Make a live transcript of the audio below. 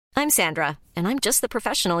I'm Sandra, and I'm just the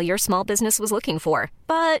professional your small business was looking for.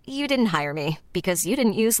 But you didn't hire me because you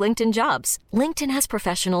didn't use LinkedIn Jobs. LinkedIn has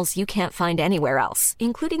professionals you can't find anywhere else,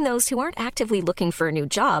 including those who aren't actively looking for a new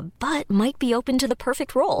job, but might be open to the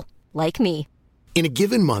perfect role, like me. In a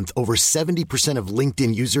given month, over 70% of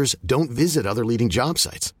LinkedIn users don't visit other leading job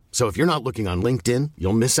sites. So if you're not looking on LinkedIn,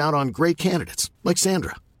 you'll miss out on great candidates like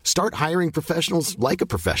Sandra. Start hiring professionals like a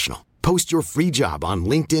professional. Post your free job on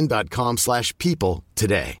linkedin.com/people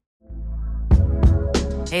today.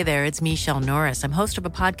 Hey there, it's Michelle Norris. I'm host of a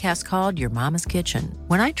podcast called Your Mama's Kitchen.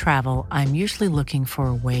 When I travel, I'm usually looking for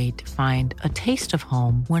a way to find a taste of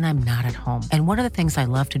home when I'm not at home. And one of the things I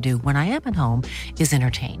love to do when I am at home is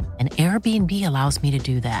entertain. And Airbnb allows me to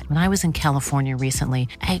do that. When I was in California recently,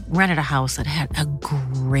 I rented a house that had a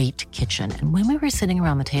great kitchen. And when we were sitting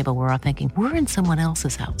around the table, we're all thinking, we're in someone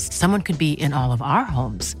else's house. Someone could be in all of our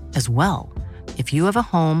homes as well. If you have a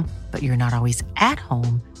home, but you're not always at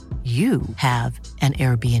home, you have an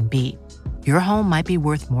Airbnb. Your home might be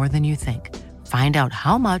worth more than you think. Find out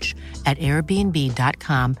how much at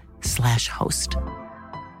airbnb.com/host.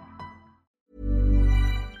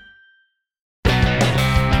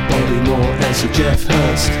 Bobby Moore and Sir Geoff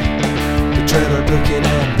Hurst, the Trevor Brooking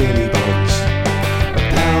and Billy Bonds,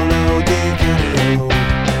 Paolo Di Canio,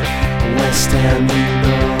 West Ham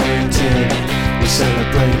United. We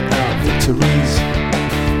celebrate our victories,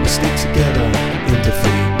 we stick together in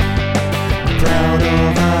defeat. Proud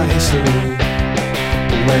of our history,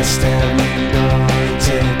 West Ham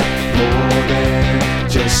United, more than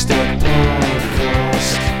just a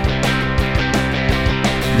podcast,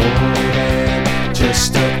 more than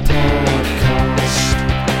just a podcast.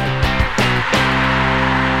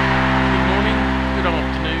 Good morning, good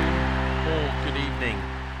afternoon, or good evening.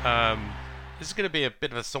 This is going to be a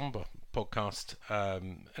bit of a somber podcast,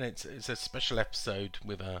 and it's a special episode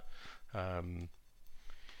with a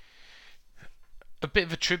bit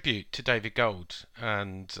of a tribute to David Gold,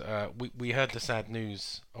 and we heard the sad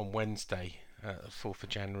news on Wednesday, 4th of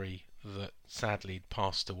January, that sadly he'd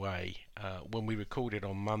passed away. When we recorded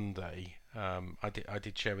on Monday, I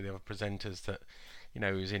did share with the other presenters that he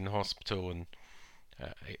was in hospital and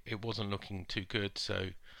it wasn't looking too good.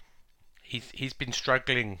 So he's been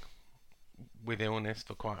struggling with illness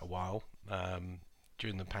for quite a while.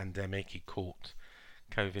 During the pandemic, he caught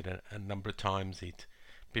COVID a number of times. He'd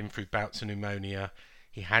been through bouts of pneumonia.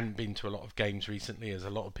 He hadn't been to a lot of games recently, as a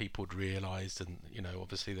lot of people had realised, and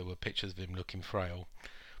obviously there were pictures of him looking frail.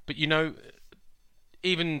 But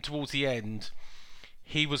even towards the end,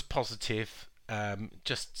 he was positive.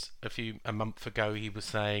 Just a month ago, he was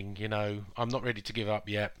saying, I'm not ready to give up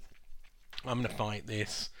yet. I'm going to fight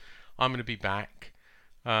this. I'm going to be back.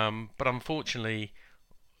 But unfortunately,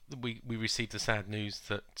 we received the sad news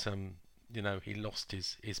that he lost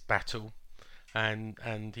his battle.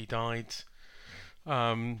 And he died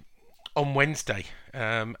on Wednesday,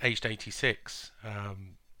 aged 86.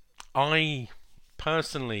 I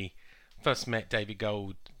personally first met David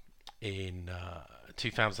Gold in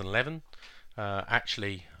 2011,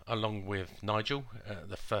 actually along with Nigel,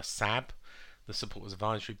 the first SAB, the Supporters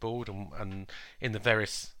Advisory Board, and in the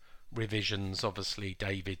various revisions, obviously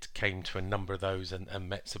David came to a number of those and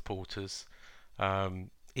met supporters.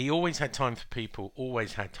 He always had time for people,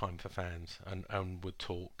 always had time for fans, and would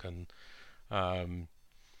talk. And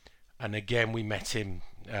again, we met him.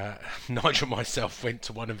 Nigel and myself went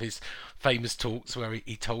to one of his famous talks where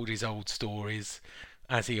he told his old stories,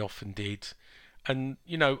 as he often did. And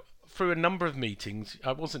through a number of meetings,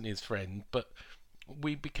 I wasn't his friend, but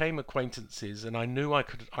we became acquaintances. And I knew I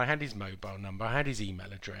had his mobile number, I had his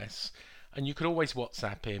email address, and you could always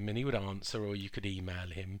WhatsApp him, and he would answer, or you could email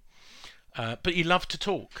him. But he loved to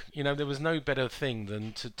talk. There was no better thing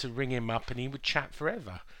than to ring him up and he would chat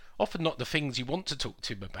forever. Often not the things you want to talk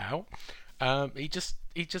to him about. He just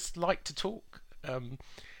liked to talk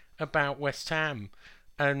about West Ham.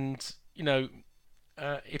 And,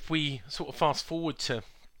 if we sort of fast forward to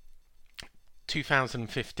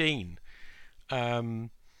 2015,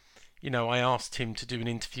 I asked him to do an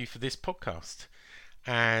interview for this podcast.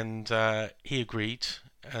 And he agreed.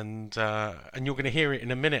 And you're going to hear it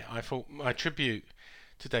in a minute. I thought my tribute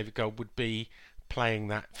to David Gold would be playing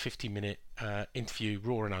that 50-minute interview,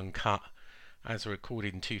 raw and uncut, as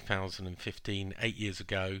recorded in 2015, 8 years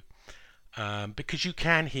ago, because you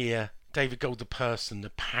can hear David Gold, the person,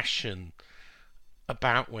 the passion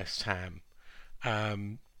about West Ham.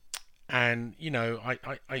 And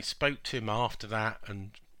I spoke to him after that,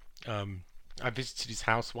 and I visited his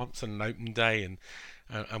house once on an open day, and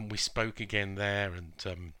we spoke again there, and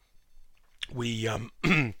we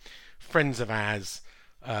friends of ours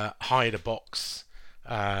hired a box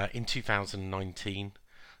in 2019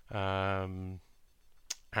 and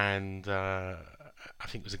I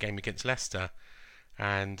think it was a game against Leicester.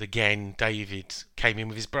 And again, David came in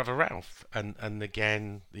with his brother Ralph, and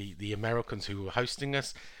again the Americans who were hosting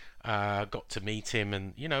us got to meet him,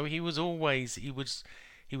 and he would always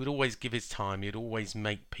give his time. He'd always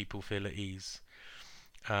make people feel at ease,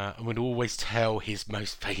 and would always tell his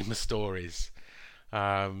most famous stories.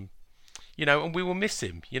 And we will miss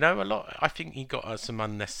him. A lot. I think he got some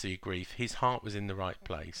unnecessary grief. His heart was in the right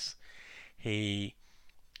place.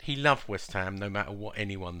 He loved West Ham, no matter what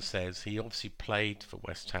anyone says. He obviously played for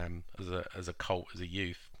West Ham as a colt, as a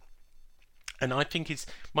youth, and I think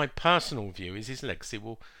my personal view is his legacy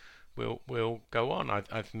will go on.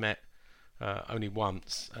 I've met only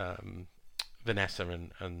once Vanessa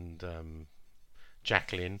and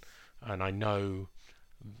Jacqueline, and I know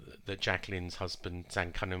that Jacqueline's husband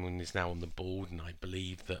Zan Cunningham is now on the board, and I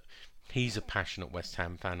believe that he's a passionate West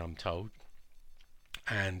Ham fan, I'm told,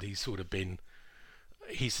 and he's sort of been.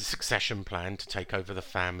 He's a succession plan to take over the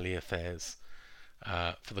family affairs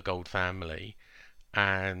for the Gold family,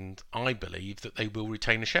 and I believe that they will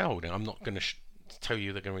retain a shareholding. I'm not going to tell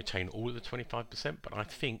you they're going to retain all of the 25%, but I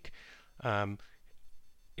think,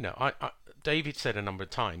 David said a number of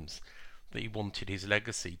times that he wanted his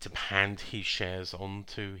legacy to hand his shares on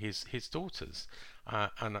to his daughters,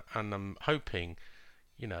 and I'm hoping,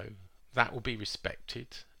 that will be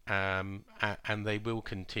respected, and they will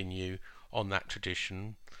continue on that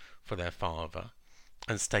tradition for their father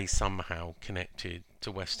and stay somehow connected to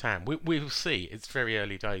West Ham. We'll see. It's very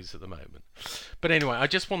early days at the moment. But anyway, I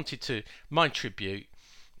just wanted my tribute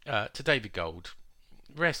to David Gold,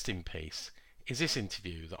 rest in peace, is this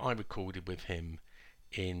interview that I recorded with him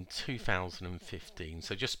in 2015.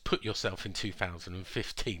 So just put yourself in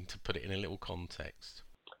 2015 to put it in a little context.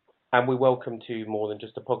 And we welcome to More Than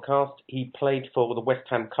Just a Podcast. He played for the West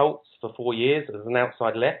Ham Colts for 4 years as an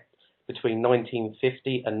outside left, between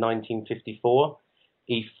 1950 and 1954.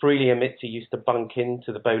 He freely admits he used to bunk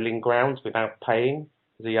into the bowling grounds without paying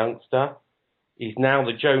as a youngster. He's now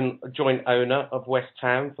the joint owner of West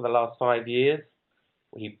Ham for the last 5 years.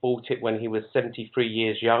 He bought it when he was 73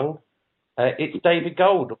 years young. It's David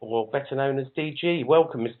Gold, or better known as DG.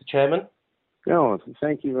 Welcome, Mr. Chairman. Oh,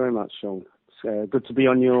 thank you very much, Sean. It's good to be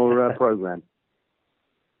on your programme.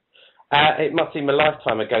 It must seem a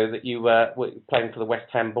lifetime ago that you were playing for the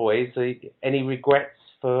West Ham boys. Any regrets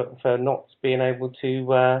for not being able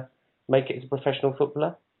to make it as a professional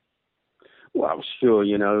footballer? Well, sure,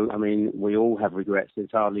 we all have regrets.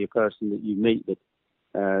 There's hardly a person that you meet that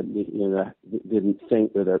didn't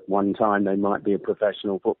think that at one time they might be a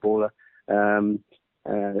professional footballer. Sadly,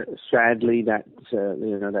 that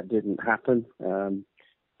didn't happen.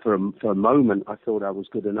 For a moment, I thought I was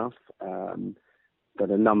good enough. But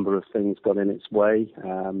a number of things got in its way.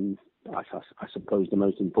 I suppose the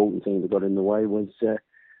most important thing that got in the way was the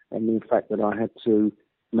fact that I had to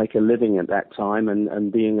make a living at that time,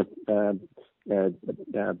 and being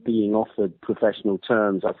offered professional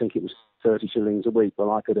terms. I think it was 30 shillings a week.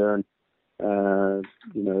 Well, I could earn, £3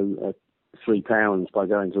 by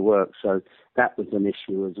going to work. So that was an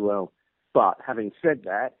issue as well. But having said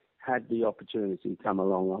that, had the opportunity come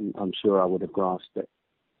along, I'm sure I would have grasped it.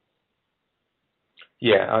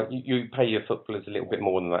 Yeah, you pay your footballers a little bit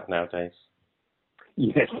more than that nowadays.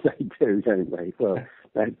 Yes, they do, don't they? Well,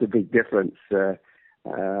 that's the big difference. We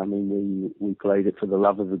played it for the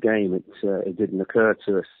love of the game. It didn't occur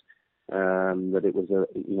to us that it was a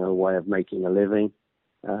way of making a living.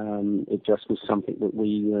 It just was something that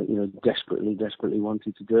we desperately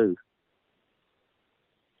wanted to do.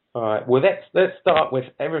 All right. Well, let's start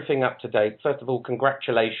with everything up to date. First of all,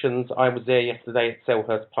 congratulations. I was there yesterday at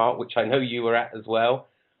Selhurst Park, which I know you were at as well.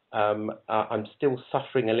 I'm still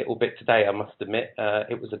suffering a little bit today, I must admit.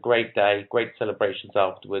 It was a great day, great celebrations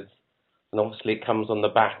afterwards. And obviously it comes on the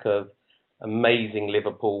back of amazing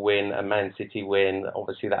Liverpool win, a Man City win,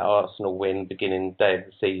 obviously that Arsenal win beginning day of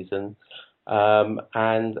the season. And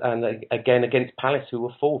again against Palace, who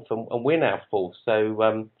were fourth, and we're now fourth.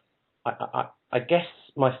 So I guess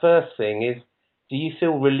my first thing is, do you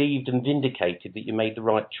feel relieved and vindicated that you made the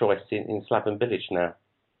right choice in Slaven Bilic now?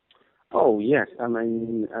 Oh yes,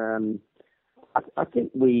 I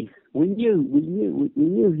think we knew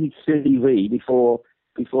his CV before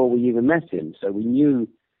we even met him, so we knew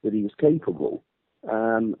that he was capable.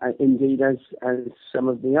 Indeed, as some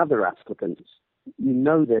of the other applicants,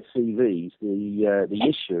 their CVs. The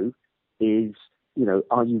issue is,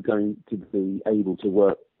 are you going to be able to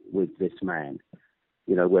work with this man?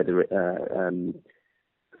 Whether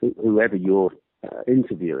whoever you're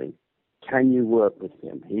interviewing, can you work with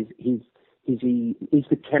him? Is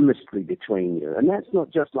the chemistry between you? And that's not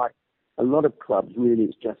just like, a lot of clubs, really,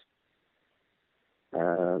 it's just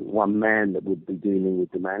one man that would be dealing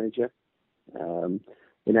with the manager.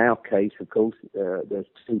 In our case, of course, there's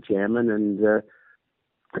two chairmen and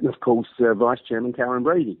of course, Vice Chairman Karen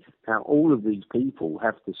Brady. Now, all of these people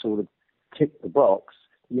have to sort of tick the box.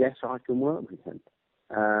 Yes, I can work with him.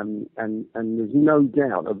 And there's no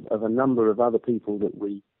doubt of a number of other people that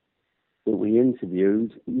we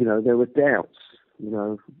interviewed. You know, there were doubts. You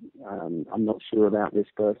know, I'm not sure about this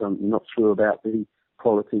person. I'm not sure about the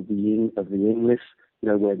quality of the English. You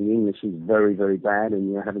know, where the English is very, very bad, and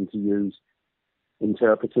you're having to use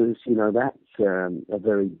interpreters. You know, that's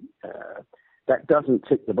that doesn't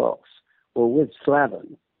tick the box. Well, with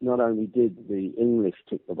Slaven, not only did the English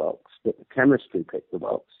tick the box, but the chemistry ticked the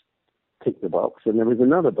box, and there was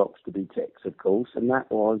another box to be ticked, of course, and that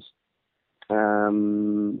was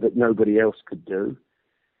that nobody else could do,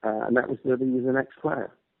 and that was that he was an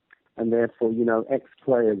ex-player. And therefore, you know,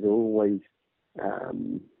 ex-players are always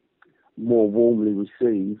more warmly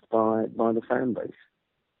received by the fan base.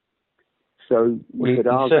 So you could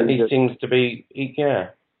argue certainly that seems to be, he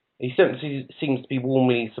certainly seems to be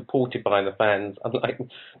warmly supported by the fans. Unlike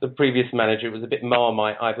the previous manager, it was a bit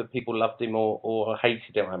Marmite. Either people loved him or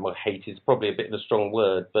hated him. Well, hate is probably a bit of a strong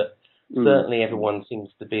word, but certainly everyone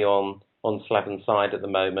seems to be on Slaven's side at the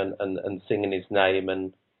moment and singing his name.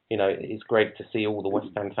 And, you know, it's great to see all the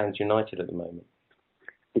West Ham fans united at the moment.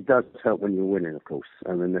 It does help when you're winning, of course.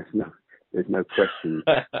 I mean, there's no question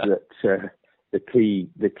that the key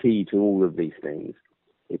to all of these things,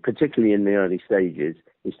 particularly in the early stages,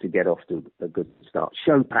 is to get off to a good start.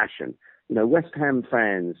 Show passion. You know, West Ham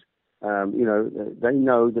fans, you know, they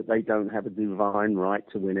know that they don't have a divine right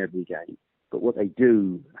to win every game, but what they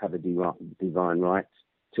do have a divine right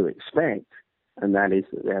to expect, and that is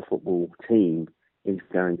that their football team is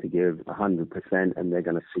going to give 100%, and they're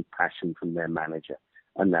going to see passion from their manager,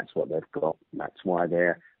 and that's what they've got. That's why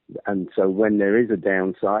they're. And so when there is a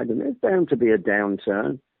downside, and there's bound to be a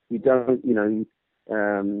downturn, you don't, you know.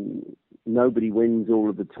 Nobody wins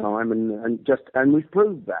all of the time, and we've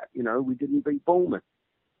proved that. You know, we didn't beat Bournemouth.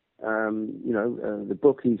 You know, the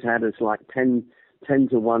bookies had us like 10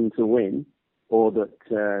 to 1 to win, or that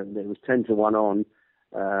there was 10 to 1 on,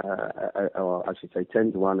 or I should say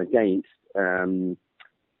 10 to 1 against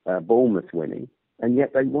Bournemouth winning, and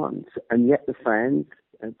yet they won. And yet the fans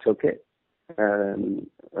took it on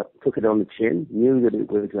the chin, knew that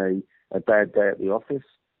it was a bad day at the office.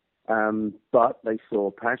 But they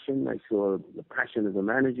saw passion, they saw the passion of the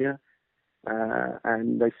manager,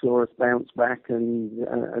 and they saw us bounce back and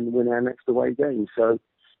win our next away game. So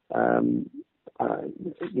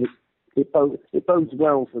it bodes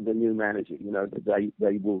well for the new manager, you know, that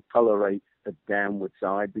they will tolerate a downward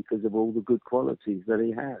side because of all the good qualities that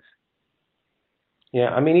he has.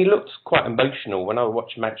 Yeah, I mean, he looked quite emotional when I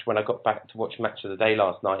got back to watch Match of the Day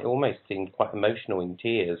last night. It almost seemed quite emotional, in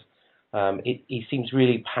tears. He seems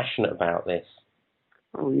really passionate about this.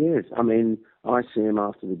 Oh, he is. I mean, I see him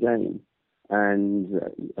after the game, and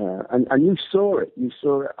you saw it. You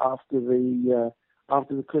saw it after the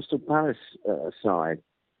Crystal Palace side,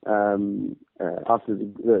 after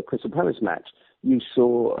the Crystal Palace match. You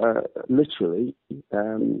saw literally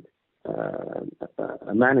a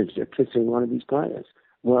manager kissing one of his players.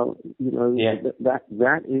 Well, you know,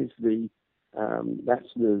 that is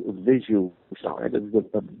that's the visual side of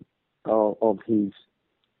his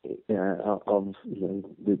you know,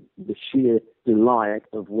 the sheer delight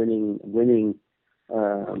of winning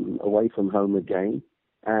away from home again,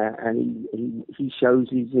 and he shows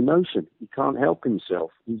his emotion. He can't help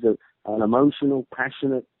himself. He's an emotional,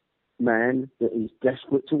 passionate man that is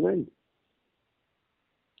desperate to win.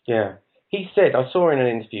 Yeah, he said, I saw in an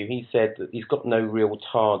interview, he said that he's got no real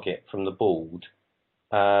target from the board.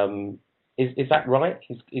 Is that right?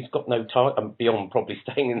 He's got no target, beyond probably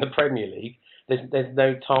staying in the Premier League. There's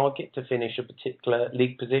no target to finish a particular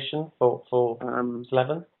league position for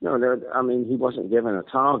Slaven? No, I mean, he wasn't given a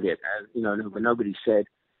target. You know, nobody said,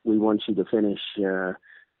 we want you to finish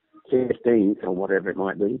 15th or whatever it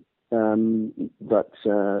might be. But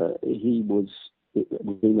he made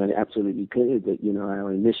it absolutely clear that, you know,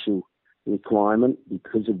 our initial requirement,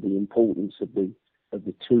 because of the importance of the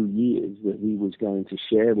 2 years that he was going to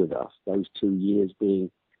share with us, those 2 years being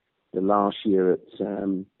the last year at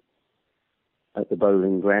the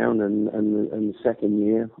Bowling Ground, and the second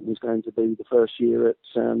year was going to be the first year at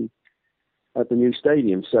the new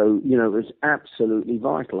stadium. So, you know, it was absolutely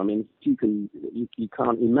vital. I mean, you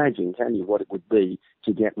can't imagine, can you, what it would be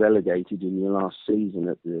to get relegated in your last season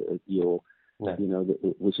at your, you know,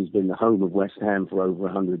 which has been the home of West Ham for over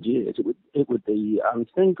 100 years. It would be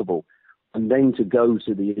unthinkable. and then to go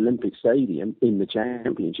to the Olympic Stadium in the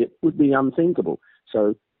championship would be unthinkable.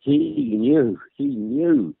 So he knew,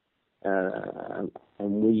 and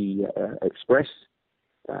we expressed,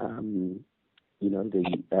 the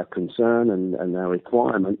concern and our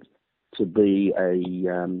requirement to be a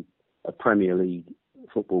Premier League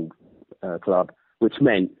football club, which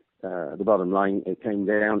meant the bottom line, it came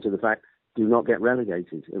down to the fact: do not get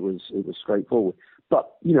relegated. It was straightforward.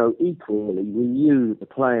 But equally, we knew the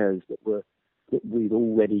players that we'd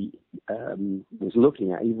already was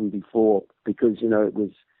looking at even before, because it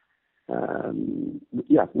was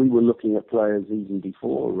we were looking at players even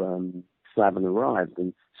before Slaven arrived,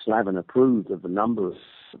 and Slaven approved of a number of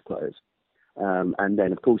players. And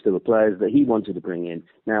then, of course, there were players that he wanted to bring in.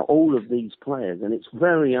 Now, all of these players, and it's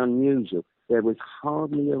very unusual, there was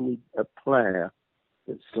hardly a player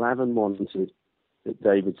that Slaven wanted that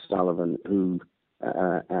David Sullivan, who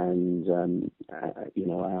our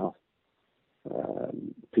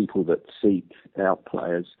people that seek out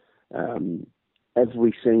players,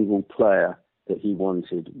 every single player that he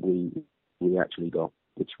wanted, we actually got,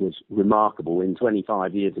 which was remarkable. In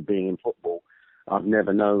 25 years of being in football, I've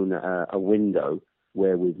never known a window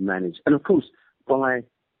where we've managed. And of course, I'm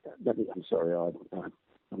sorry, I'm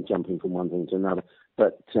jumping from one thing to another,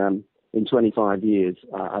 but in 25 years,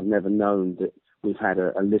 I've never known that we've had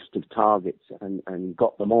a list of targets and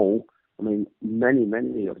got them all. I mean,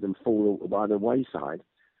 many of them fall by the wayside.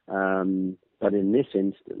 But in this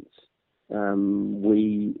instance,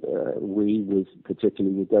 we with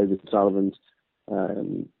particularly with David Sullivan's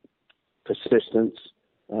persistence,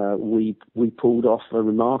 we pulled off a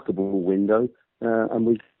remarkable window, and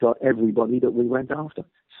we got everybody that we went after.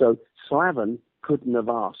 So Slaven couldn't have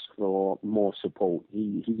asked for more support.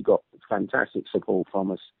 He got fantastic support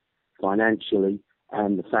from us financially,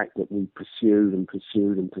 and the fact that we pursued to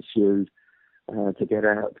get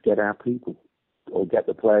our people, or get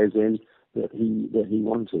the players in that he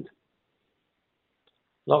wanted.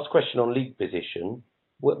 Last question on league position.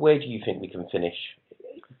 Where do you think we can finish?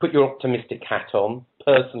 Put your optimistic hat on.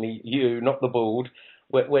 Personally, you, not the board.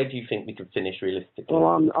 Where do you think we can finish realistically? Well,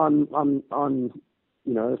 I'm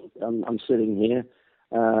sitting here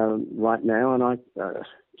right now, and I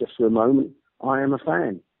just for a moment, I am a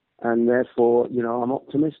fan, and therefore, I'm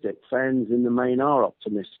optimistic. Fans in the main are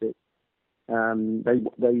optimistic.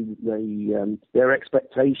 Their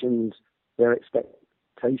expectation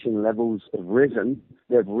levels have risen.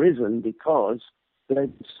 They've risen because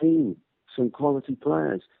they've seen some quality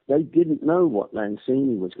players. They didn't know what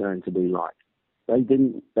Lanzini was going to be like. They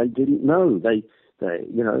didn't know. They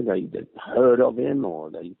heard of him, or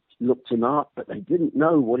they looked him up, but they didn't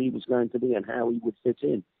know what he was going to be and how he would fit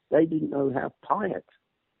in. They didn't know how Payet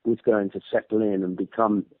was going to settle in and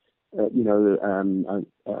become, the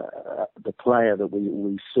player that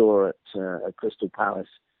we saw at Crystal Palace.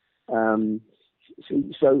 So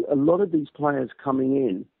a lot of these players coming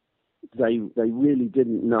in, they really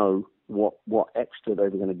didn't know what extra they were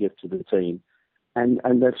going to give to the team, and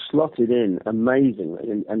they've slotted in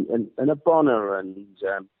amazingly. And a Bonner and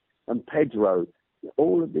Pedro,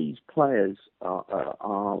 all of these players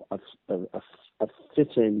are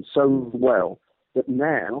fit in so well that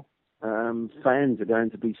now fans are going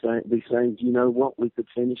to be saying, do you know what, we could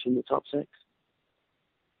finish in the top six.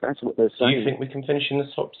 That's what they're saying. Do you think we can finish in the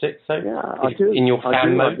top six, though? Yeah, I do. In your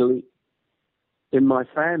fan mode? In my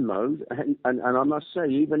fan mode, and I must say,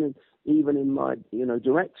 even in my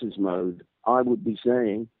director's mode, I would be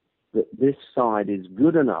saying that this side is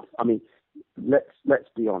good enough. I mean, let's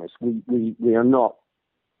be honest. We are not,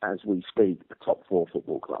 as we speak, a top four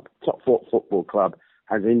football club. Top four football club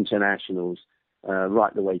has internationals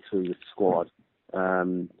right the way through the squad.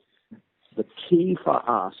 The key for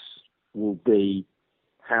us will be,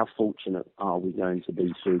 how fortunate are we going to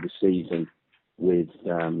be through the season with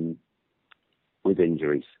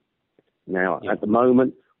injuries? Now, at the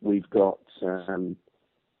moment, we've got Song.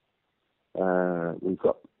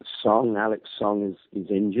 Alex Song is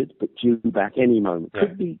injured, but due back any moment.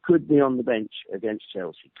 Yeah. Could be on the bench against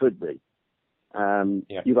Chelsea. Could be.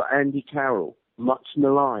 You've got Andy Carroll, much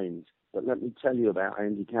maligned, but let me tell you about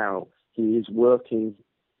Andy Carroll. He is working.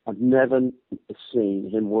 I've never seen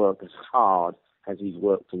him work as hard as he's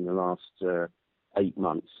worked in the last 8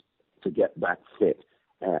 months to get back fit.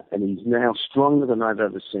 And he's now stronger than I've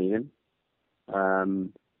ever seen him.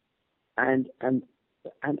 And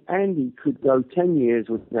Andy could go 10 years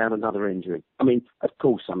without another injury. I mean, of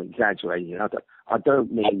course, I'm exaggerating. I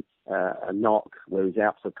don't mean a knock where he's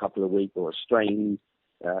out for a couple of weeks, or a strained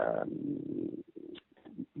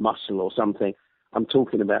muscle or something. I'm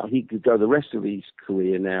talking about he could go the rest of his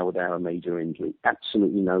career now without a major injury.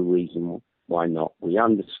 Absolutely no reason why not. We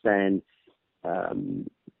understand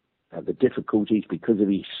the difficulties because of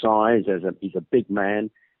his size. He's a big man,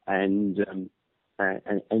 and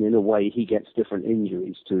in a way he gets different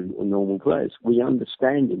injuries to normal players. We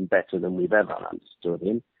understand him better than we've ever understood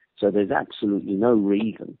him, so there's absolutely no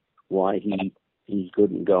reason why he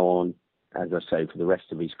couldn't go on, as I say, for the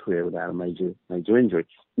rest of his career without a major injury.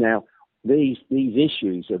 Now, these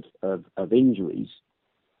issues of injuries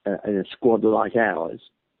in a squad like ours,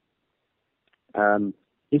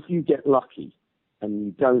 if you get lucky and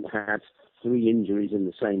you don't have 3 injuries in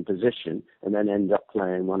the same position and then end up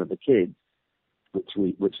playing one of the kids,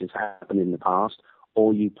 which has happened in the past,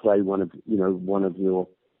 or you play one of your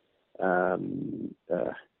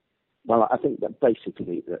well, I think that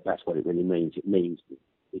basically that's what it really means. It means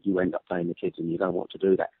that you end up playing the kids and you don't want to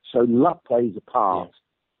do that. So luck plays a part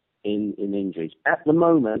in injuries. At the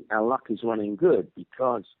moment, our luck is running good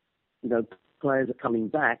because, players are coming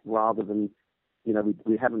back rather than,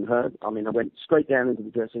 we haven't heard. I mean, I went straight down into the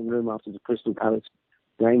dressing room after the Crystal Palace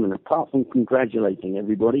game, and apart from congratulating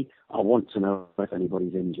everybody, I want to know if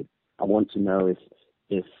anybody's injured. I want to know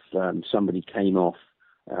if somebody came off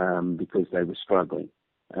because they were struggling.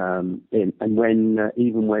 And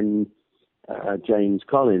even when James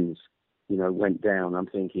Collins, went down, I'm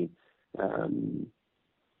thinking, I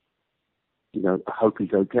hope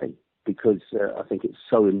he's okay, because I think it's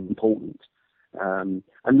so important. And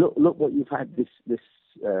look what you've had this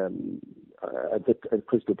at the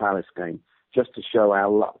Crystal Palace game, just to show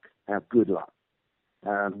our good luck.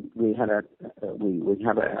 We had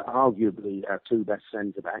arguably our 2 best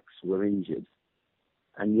centre backs were injured,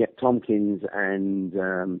 and yet Tompkins and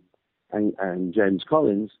James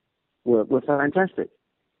Collins were fantastic.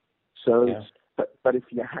 So, but if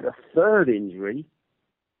you had a 3rd injury,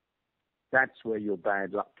 that's where your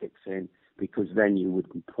bad luck kicks in, because then you would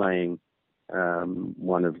be playing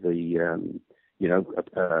one of the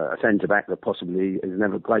a centre back that possibly has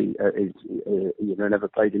never played never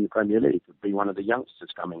played in the Premier League. It would be one of the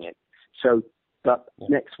youngsters coming in. So, but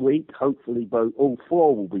next week, hopefully, all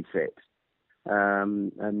 4 will be fit.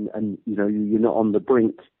 And you're not on the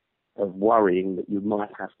brink of worrying that you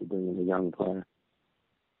might have to bring in a young player.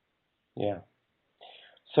 Yeah.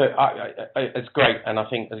 So it's great, and I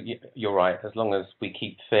think you're right. As long as we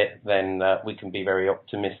keep fit, then we can be very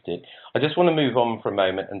optimistic. I just want to move on for a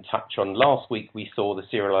moment and touch on last week. We saw the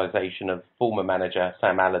serialisation of former manager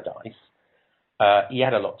Sam Allardyce. He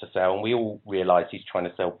had a lot to sell, and we all realised he's trying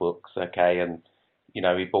to sell books, okay? And he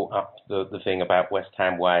brought up the thing about West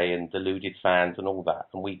Ham Way and deluded fans and all that,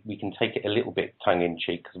 and we can take it a little bit tongue in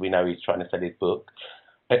cheek because we know he's trying to sell his book.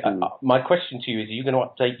 My question to you is: are you going to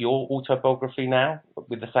update your autobiography now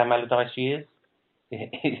with the Sam Allardyce years?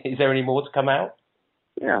 Is there any more to come out?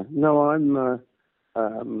 Yeah, no, I'm.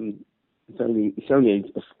 It's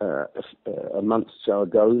only a month or so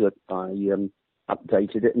ago that I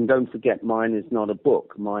updated it, and don't forget, mine is not a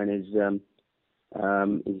book. Mine is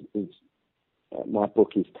my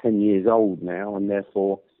book is 10 years old now, and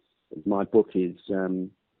therefore my book is on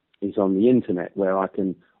the internet, where I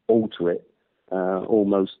can alter it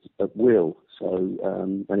almost at will. So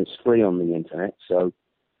and it's free on the internet, so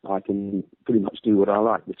I can pretty much do what I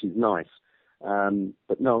like, which is nice.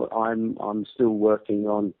 But no, I'm still working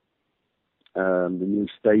on the new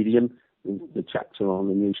stadium, the chapter on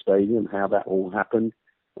the new stadium, how that all happened,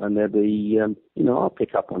 and there'll be I'll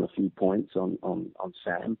pick up on a few points on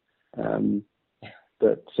Sam.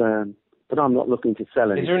 But I'm not looking to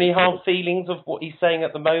sell anything. Is there any hard feelings of what he's saying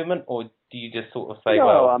at the moment, or do you just sort of say, no,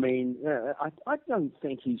 well... I mean, I don't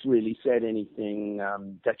think he's really said anything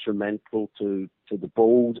detrimental to the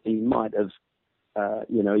board. He might have,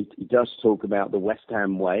 he does talk about the West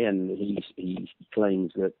Ham way, and he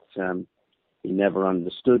claims that he never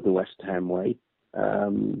understood the West Ham way.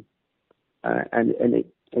 And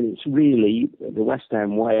it's really, the West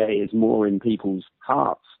Ham way is more in people's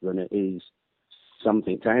hearts than it is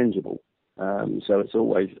something tangible. So it's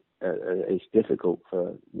always it's difficult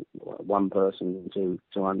for one person to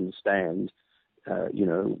understand,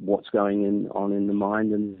 what's going on in the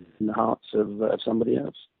mind and in the hearts of somebody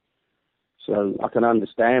else. So I can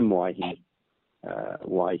understand why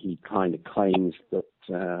he kind of claims that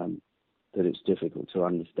it's difficult to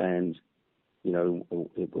understand,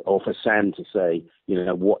 or for Sam to say,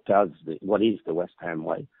 what is the West Ham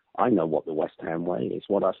way? I know what the West Ham way is,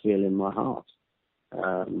 what I feel in my heart.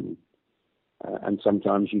 And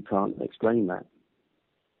sometimes you can't explain that.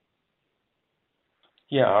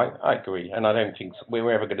 Yeah, I agree. And I don't think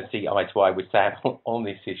we're ever going to see eye to eye with Sam on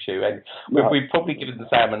this issue. And we've probably given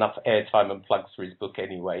Sam enough airtime and plugs for his book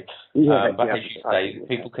anyway. But as you say,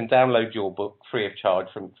 people can download your book free of charge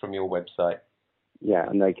from your website. Yeah,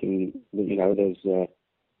 and they can, there's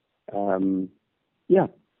Yeah.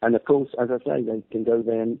 And of course, as I say, they can go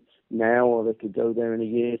there now, or they could go there in a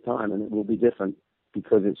year's time, and it will be different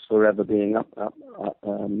because it's forever being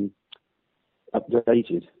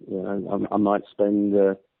updated. You know, I might spend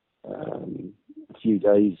a few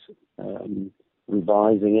days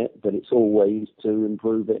revising it, but it's always to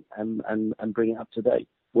improve it and bring it up to date.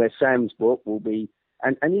 Where Sam's book will be,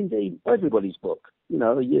 and indeed everybody's book, you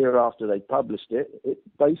know, a year after they published it, it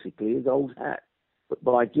basically is old hat. But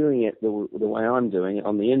by doing it the way I'm doing it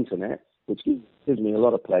on the internet, which gives me a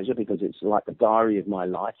lot of pleasure because it's like a diary of my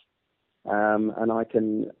life, and I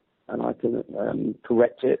can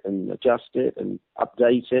correct it and adjust it and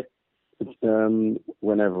update it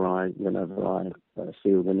whenever I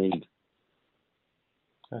feel the need.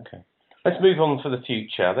 Okay, let's move on for the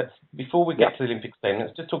future. Before we get to the Olympics, then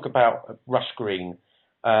let's just talk about Rush Green.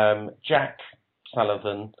 Jack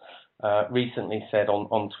Sullivan recently said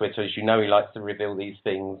on Twitter, as you know, he likes to reveal these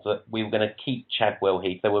things, that we were going to keep Chadwell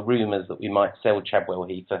Heath. There were rumours that we might sell Chadwell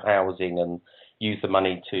Heath for housing and use the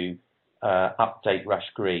money to update Rush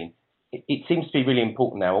Green. It seems to be really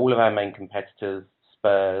important now. All of our main competitors,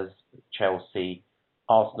 Spurs, Chelsea,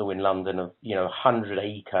 Arsenal in London, have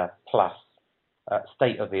 100-acre plus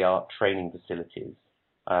state-of-the-art training facilities.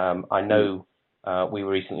 I know we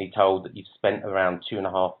were recently told that you've spent around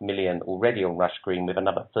 $2.5 million already on Rush Green, with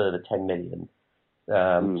another further $10 million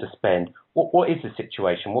to spend. What is the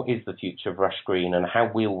situation? What is the future of Rush Green, and how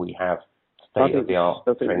will we have state-of-the-art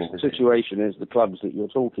training facilities? The situation is the clubs that you're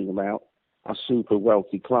talking about are super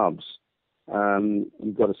wealthy clubs.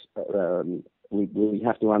 You've got to, we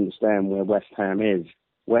have to understand where West Ham is.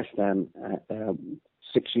 West Ham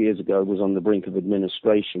 6 years ago was on the brink of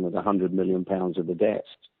administration with £100 million of the debt.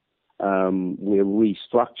 We're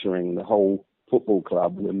restructuring the whole football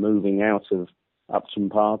club. We're moving out of Upton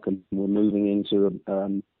Park and we're moving into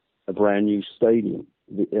a brand new stadium.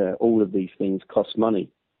 All of these things cost money,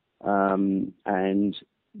 and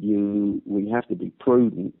we have to be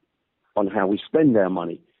prudent on how we spend our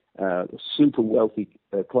money. Super wealthy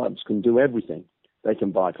clubs can do everything. They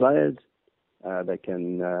can buy players. They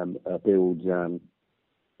can build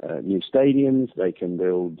new stadiums. They can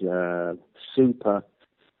build super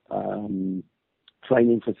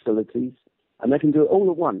training facilities, and they can do it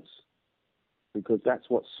all at once, because that's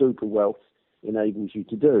what super wealth enables you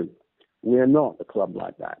to do. We're not a club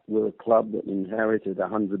like that. We're a club that inherited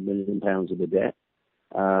 £100 million of the debt,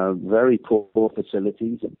 very poor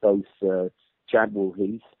facilities at both Chadwell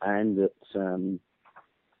Heath and at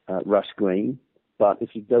Rush Green. But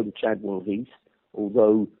if you go to Chadwell Heath,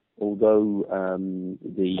 although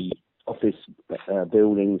the office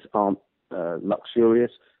buildings aren't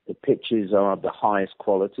luxurious, the pitches are of the highest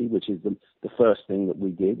quality, which is the first thing that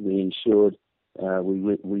we did. We ensured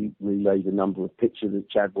we relayed a number of pitches at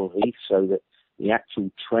Chadwell Heath so that the actual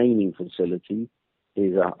training facility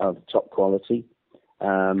is of top quality.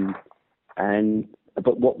 But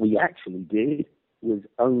what we actually did was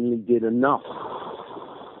only did enough.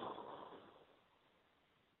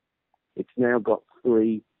 It's now got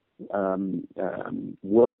 3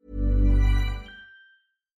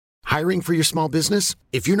 Hiring for your small business?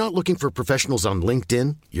 If you're not looking for professionals on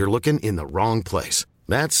LinkedIn, you're looking in the wrong place.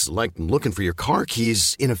 That's like looking for your car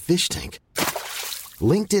keys in a fish tank.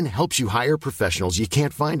 LinkedIn helps you hire professionals you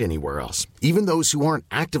can't find anywhere else, even those who aren't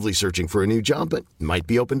actively searching for a new job but might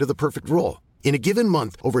be open to the perfect role. In a given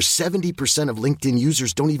month, over 70% of LinkedIn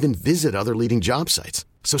users don't even visit other leading job sites.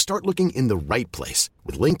 So start looking in the right place.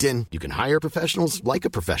 With LinkedIn, you can hire professionals like a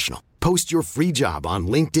professional. Post your free job on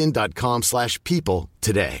linkedin.com/people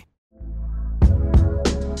today.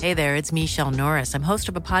 Hey there, it's Michelle Norris. I'm host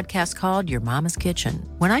of a podcast called Your Mama's Kitchen.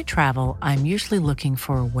 When I travel, I'm usually looking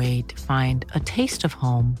for a way to find a taste of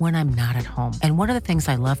home when I'm not at home. And one of the things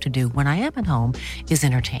I love to do when I am at home is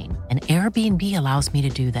entertain. And Airbnb allows me to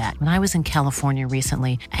do that. When I was in California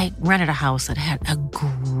recently, I rented a house that had a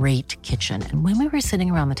great kitchen. And when we were sitting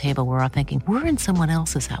around the table, we were all thinking, we're in someone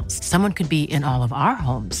else's house. Someone could be in all of our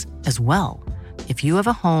homes as well. If you have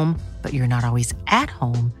a home, but you're not always at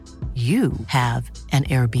home, you have an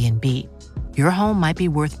Airbnb. Your home might be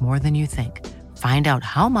worth more than you think. Find out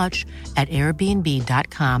how much at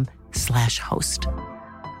airbnb.com/host.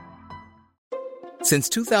 Since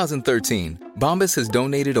 2013, Bombas has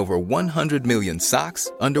donated over 100 million socks,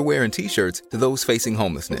 underwear, and T-shirts to those facing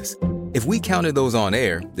homelessness. If we counted those on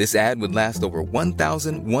air, this ad would last over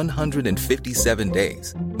 1,157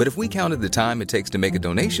 days. But if we counted the time it takes to make a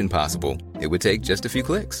donation possible, it would take just a few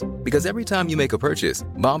clicks. Because every time you make a purchase,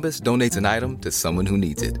 Bombas donates an item to someone who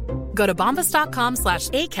needs it. Go to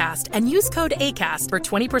bombas.com/ACAST and use code ACAST for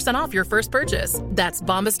 20% off your first purchase. That's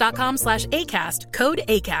bombas.com/ACAST, code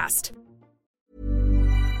ACAST.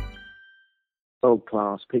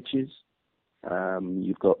 world-class pitches.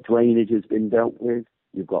 You've got drainage has been dealt with.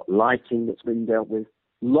 You've got lighting that's been dealt with.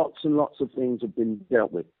 Lots and lots of things have been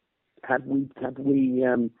dealt with. Have we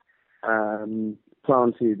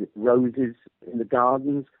planted roses in the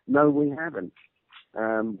gardens? No, we haven't.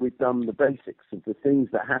 We've done the basics of the things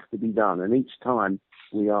that have to be done, and each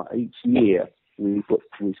year we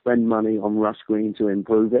spend money on Rush Green to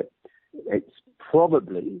improve it. It's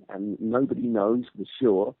probably, and nobody knows for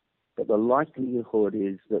sure, but the likelihood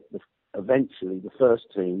is that eventually the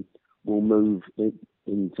first team will move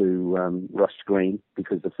into Rush Green,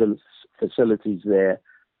 because the facilities there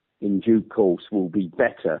in due course will be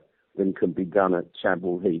better than can be done at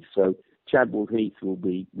Chadwell Heath. So Chadwell Heath will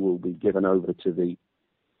be given over to the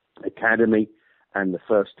academy, and the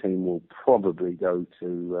first team will probably go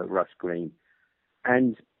to Rush Green.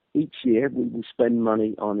 And each year we will spend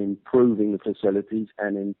money on improving the facilities,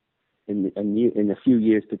 and in a few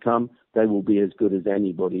years to come, they will be as good as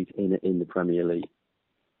anybody in the Premier League.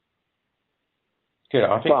 Good.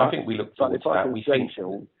 I think we look forward to that. We think,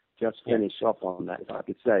 Sean, just finish off on that, if I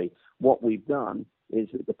could say, what we've done is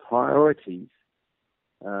that the priorities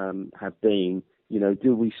have been,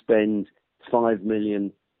 do we spend $5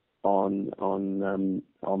 million on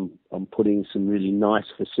putting some really nice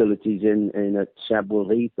facilities in at Chadwell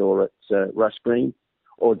Heath or at Rush Green,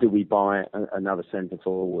 or do we buy another centre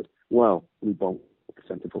forward? Well, we bought a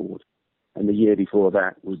centre forward, and the year before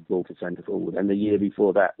that we bought a centre forward, and the year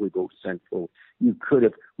before that we bought a centre forward. We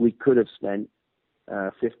could have spent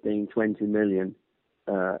 15-20 million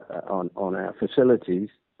on our facilities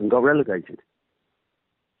and got relegated.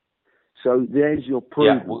 So there's your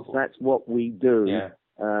proof. Yeah, that's what we do. Yeah.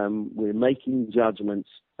 We're making judgments.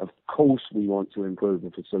 Of course we want to improve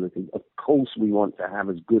the facility. Of course we want to have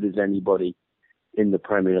as good as anybody in the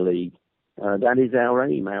Premier League. That is our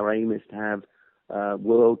aim. Our aim is to have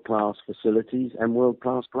world-class facilities and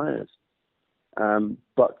world-class players.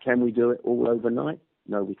 But can we do it all overnight?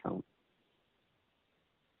 No, we can't.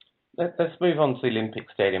 Let's move on to the Olympic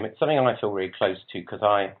Stadium. It's something I feel really close to, because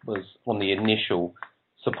I was on the initial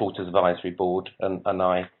Supporters Advisory Board, and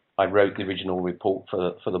I wrote the original report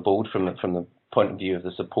for the board from the point of view of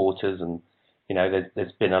the supporters. And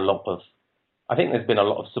there's been a lot of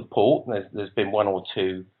support. There's been one or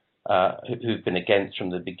two who've been against from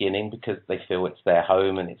the beginning, because they feel it's their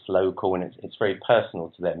home and it's local and it's very personal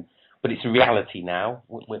to them. But it's a reality now.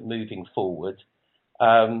 We're moving forward.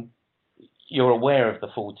 You're aware of the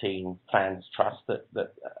 14 Fans Trust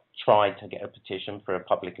that tried to get a petition for a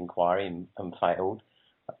public inquiry and failed,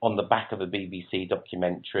 on the back of a BBC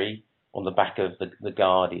documentary, on the back of the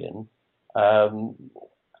Guardian.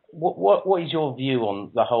 What is your view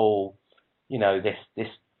on the whole, this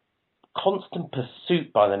constant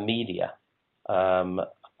pursuit by the media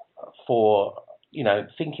for,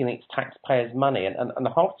 thinking it's taxpayers' money, and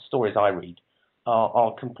half the stories I read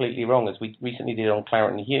are completely wrong, as we recently did on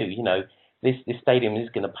Claret and Hugh. This stadium is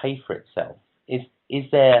going to pay for itself. Is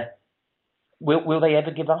there? Will they ever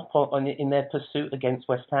give up in their pursuit against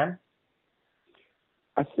West Ham?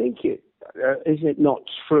 I think is it not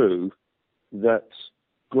true that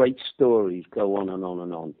great stories go on and on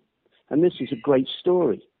and on, and this is a great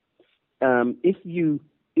story. If you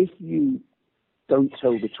don't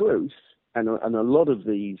tell the truth, and a lot of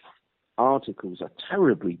these articles are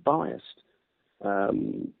terribly biased,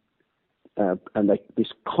 and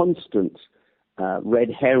this constant red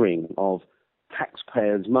herring of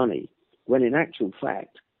taxpayers' money, when in actual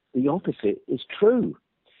fact the opposite is true.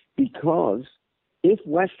 Because if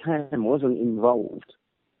West Ham wasn't involved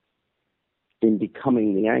in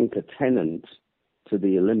becoming the anchor tenant to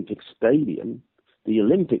the Olympic Stadium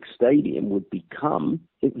would become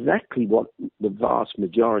exactly what the vast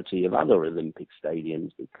majority of other Olympic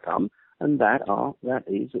stadiums become, and that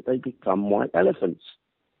is that they become white elephants.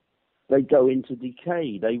 They go into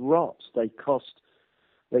decay, they rot, they cost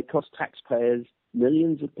taxpayers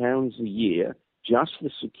millions of pounds a year just for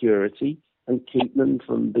security and keep them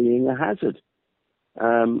from being a hazard.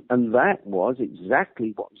 And that was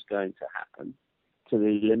exactly what was going to happen to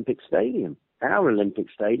the Olympic Stadium. Our Olympic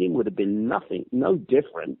Stadium would have been no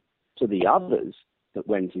different to the others that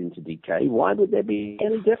went into decay. Why would there be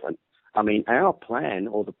any different? I mean, the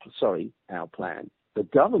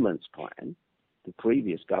government's plan, the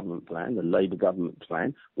previous government plan, the Labour government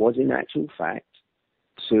plan, was in actual fact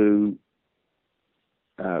to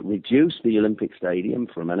reduce the Olympic Stadium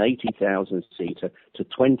from an 80,000-seater to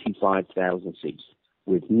 25,000 seats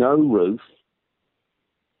with no roof,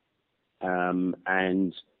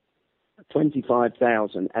 and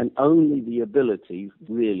 25,000 and only the ability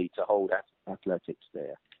really to hold athletics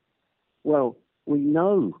there. Well, we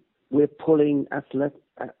know we're pulling athletic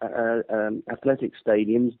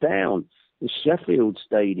stadiums down. The Sheffield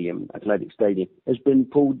Stadium, Athletic Stadium, has been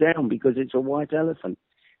pulled down because it's a white elephant.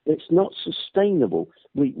 It's not sustainable.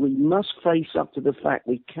 We must face up to the fact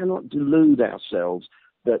we cannot delude ourselves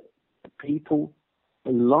that people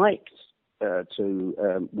like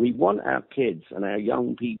we want our kids and our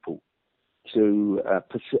young people to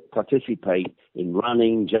participate in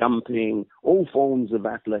running, jumping, all forms of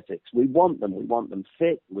athletics. We want them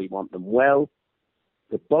fit, we want them well.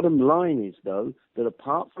 The bottom line is, though, that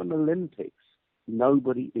apart from Olympics,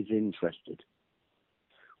 nobody is interested.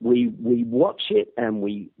 We watch it and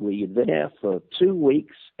we're there for 2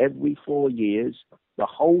 weeks every 4 years. The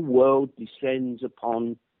whole world descends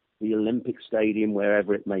upon the Olympic Stadium,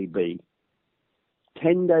 wherever it may be.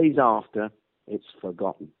 10 days after, it's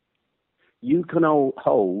forgotten. You can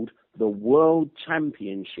hold the World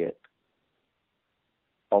Championship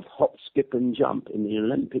of hop, skip and jump in the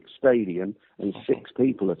Olympic Stadium and 6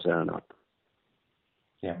 people will turn up.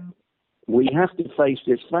 Yeah. We have to face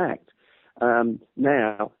this fact.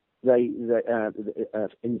 Now,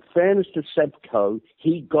 in fairness to Seb Coe,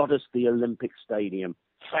 he got us the Olympic Stadium.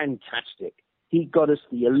 Fantastic. He got us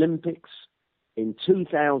the Olympics in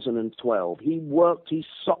 2012. He worked his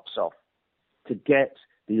socks off to get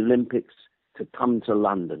the Olympics to come to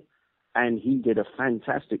London. And he did a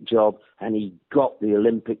fantastic job, and he got the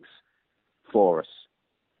Olympics for us,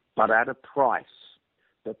 but at a price.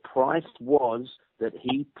 The price was that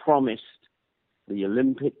he promised the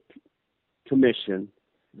Olympic Commission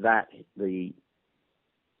that the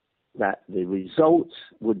results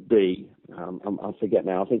would be, I forget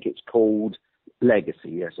now, I think it's called Legacy.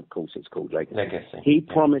 Yes, of course it's called Legacy. He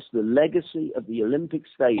promised the legacy of the Olympic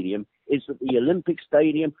Stadium is that the Olympic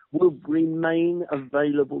Stadium will remain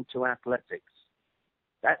available to athletics.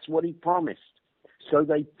 That's what he promised. So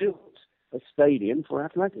they built a stadium for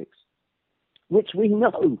athletics, which we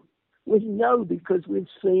know. We know because we've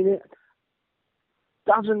seen it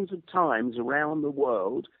dozens of times around the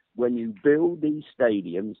world. When you build these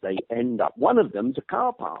stadiums, they end up, one of them's a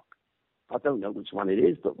car park. I don't know which one it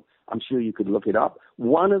is, but I'm sure you could look it up.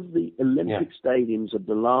 One of the Olympic stadiums of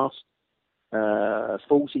the last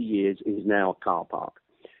 40 years is now a car park.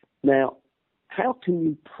 Now, how can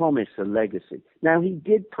you promise a legacy? Now, he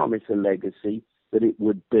did promise a legacy that it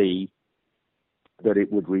would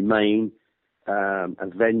remain a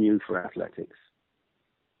venue for athletics.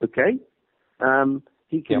 Okay?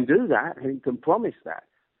 He can do that, and he can promise that.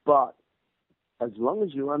 But as long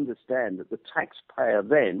as you understand that the taxpayer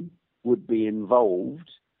then would be involved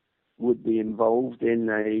in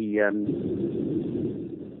a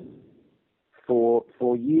for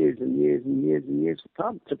years and years and years and years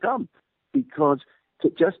to come, because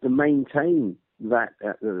to maintain that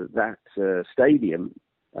stadium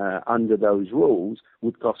under those rules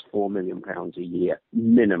would cost £4 million a year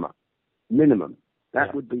minimum.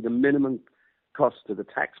 That would be the minimum cost to the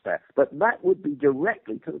taxpayer, but that would be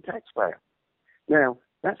directly to the taxpayer. Now,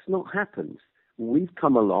 that's not happened. We've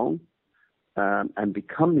come along and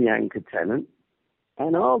become the anchor tenant,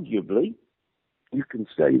 and arguably you can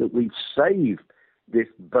say that we've saved this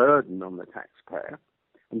burden on the taxpayer.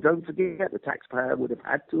 And don't forget, the taxpayer would have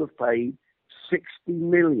had to have paid $60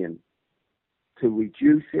 million to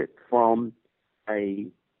reduce it from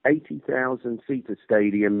a 80,000-seater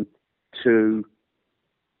stadium to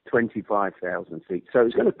 25,000 seats. So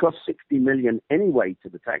it's going to cost $60 million anyway to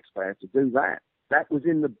the taxpayer to do that. That was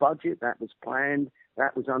in the budget, that was planned,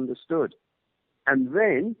 that was understood. And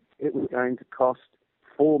then it was going to cost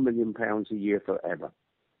 £4 million a year forever.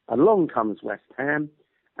 Along comes West Ham,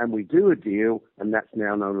 and we do a deal, and that's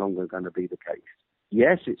now no longer going to be the case.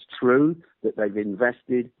 Yes, it's true that they've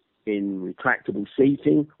invested in retractable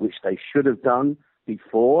seating, which they should have done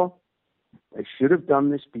before. They should have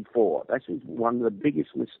done this before. That is one of the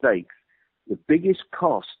biggest mistakes. The biggest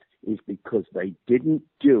cost is because they didn't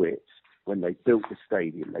do it when they built the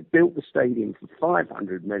stadium. They built the stadium for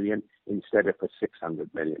 $500 million instead of for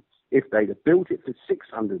 $600 million. If they'd have built it for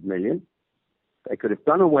 $600 million, they could have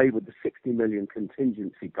done away with the $60 million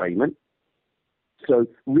contingency payment. So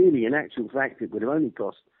really, in actual fact, it would have only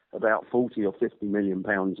cost about 40 or 50 million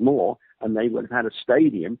pounds more, and they would have had a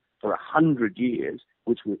stadium for 100 years,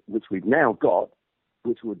 which we've now got,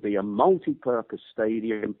 which would be a multi-purpose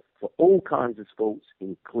stadium for all kinds of sports,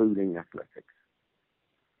 including athletics.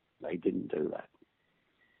 They didn't do that.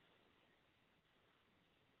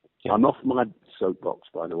 Yeah. I'm off my soapbox,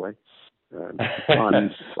 by the way. One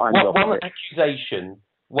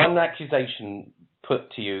accusation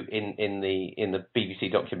put to you in the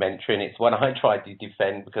BBC documentary, and it's one I tried to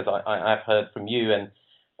defend because I've heard from you and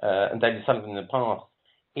David Sullivan in the past,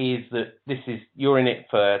 is that you're in it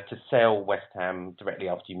to sell West Ham directly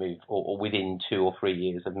after you move, or within 2 or 3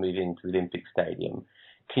 years of moving to the Olympic Stadium.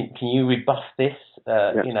 Can you rebuff this?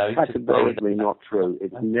 Categorically not true.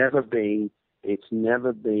 It's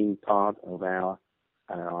never been part of our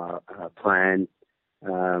plan.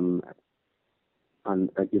 And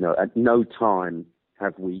at no time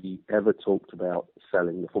have we ever talked about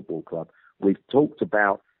selling the football club. We've talked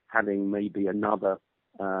about having maybe another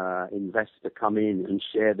investor come in and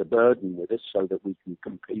share the burden with us so that we can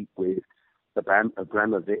compete with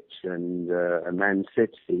Abramovich and Man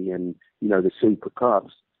City and the super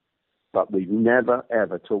clubs. But we've never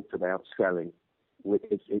ever talked about selling.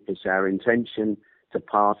 It's our intention to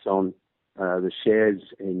pass on the shares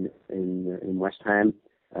in West Ham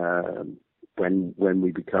when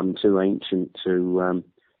we become too ancient to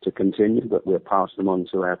continue. But we'll pass them on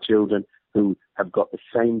to our children who have got the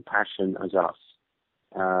same passion as us.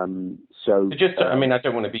 I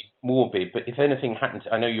don't want to be morbid, but if anything happens,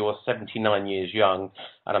 I know you're 79 years young,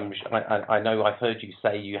 and I know I've heard you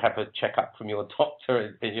say you have a checkup from your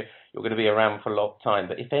doctor, and you're going to be around for a long time.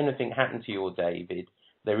 But if anything happened to you, David,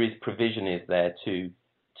 there is provision, is there,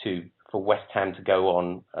 for West Ham to go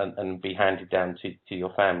on and be handed down to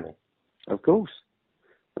your family? Of course.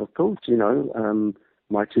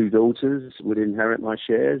 My 2 daughters would inherit my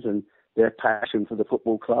shares, and their passion for the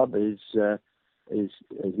football club is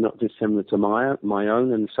not dissimilar to my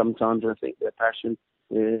own, and sometimes I think their passion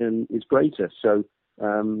is greater. So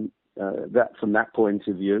that from that point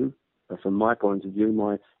of view, from my point of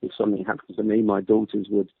view, if something happens to me, my daughters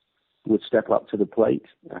would step up to the plate.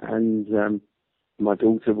 And my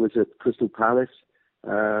daughter was at Crystal Palace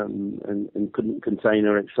and couldn't contain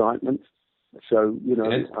her excitement. So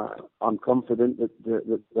I'm confident that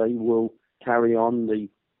they will carry on the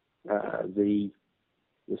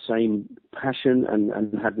same passion and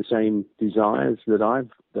have the same desires that I've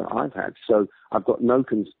had. So I've got no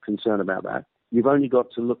concern about that. You've only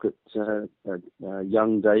got to look at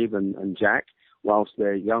young Dave and Jack, whilst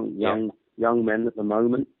they're young men at the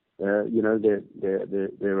moment.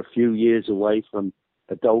 They're a few years away from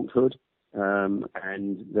adulthood,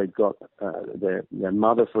 and they've got their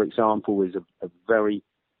mother, for example, is a very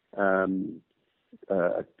a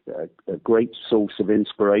great source of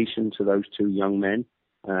inspiration to those 2 young men.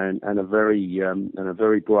 And a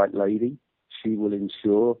very bright lady. She will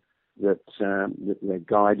ensure that they're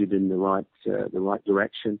guided in the right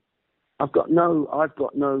direction. I've got no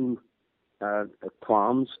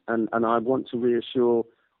qualms, and I want to reassure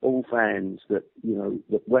all fans that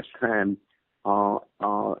that West Ham are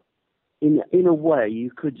in a way,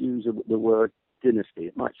 you could use the word dynasty.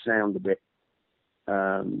 It might sound a bit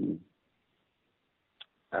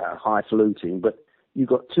highfalutin, but you've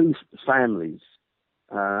got 2 families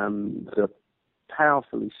that are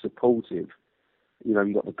powerfully supportive.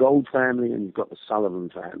 You've got the Gold family and you've got the Sullivan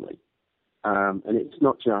family, and it's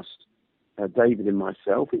not just David and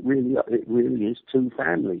myself. It really is 2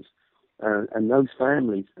 families, and those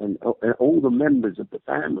families and all the members of the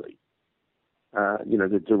family,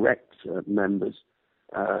 the direct members,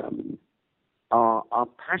 are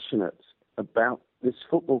passionate about this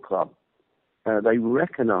football club. They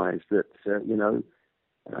recognise that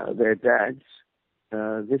their dads.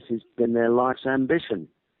 This has been their life's ambition,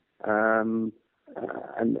 and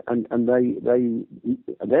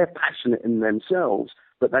they're passionate in themselves,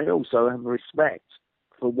 but they also have respect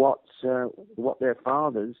for what their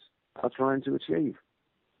fathers are trying to achieve.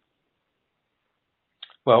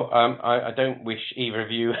 Well, I don't wish either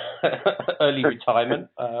of you early retirement.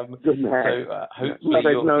 Good man. So hopefully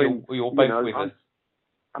you're both with us.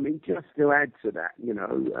 I mean, just to add to that,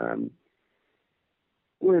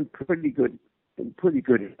 we're in pretty good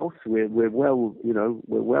health. We're well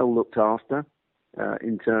looked after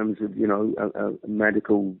in terms of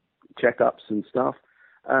medical checkups and stuff.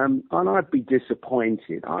 And I'd be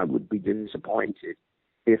disappointed. I would be disappointed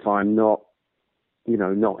if I'm not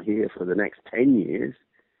here for the next 10 years.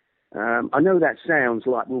 I know that sounds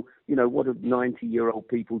like, well, what do 90-year-old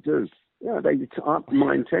people do?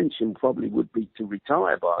 My intention probably would be to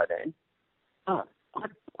retire by then.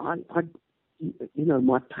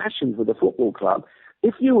 My passion for the football club,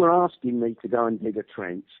 if you were asking me to go and dig a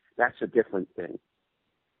trench, that's a different thing.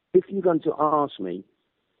 If you're going to ask me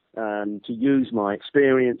to use my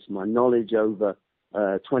experience, my knowledge over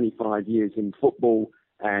 25 years in football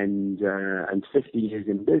and 50 years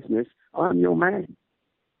in business, I'm your man.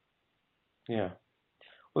 Yeah.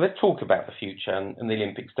 Well, let's talk about the future and the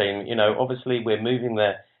Olympic Stadium. Obviously we're moving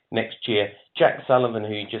there next year. Jack Sullivan,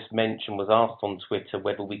 who you just mentioned, was asked on Twitter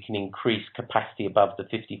whether we can increase capacity above the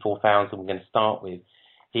 54,000 we're going to start with.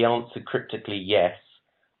 He answered cryptically yes.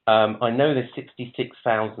 I know there's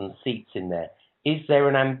 66,000 seats in there. Is there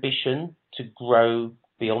an ambition to grow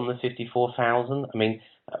beyond the 54,000? I mean,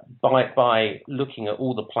 by looking at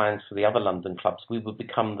all the plans for the other London clubs, we would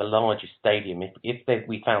become the largest stadium. If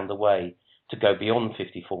we found a way to go beyond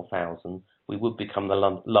 54,000, we would become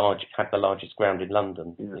the largest ground in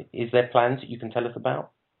London. Yeah. Is there plans that you can tell us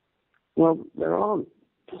about? Well, there aren't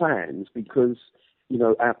plans because,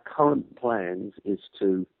 our current plans is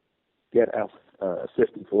to get our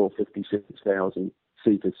 56,000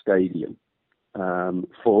 seater stadium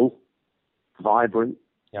full, vibrant.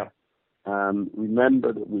 Yeah.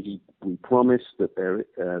 Remember that we promised that there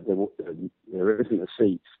isn't a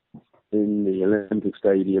seat in the Olympic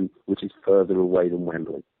Stadium which is further away than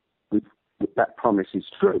Wembley. That promise is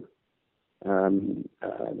true.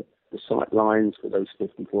 The sight lines for those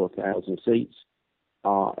 54,000 seats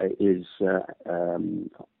are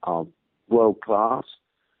world class,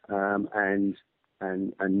 and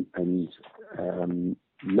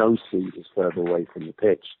no seat is further away from the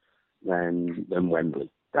pitch than Wembley.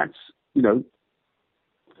 That's because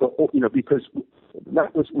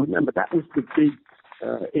that was the big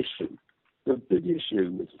issue. The big issue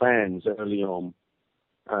with fans early on,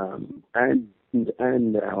 and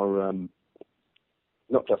our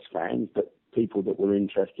not just fans, but people that were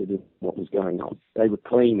interested in what was going on. They were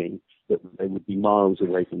claiming that they would be miles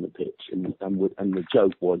away from the pitch, and the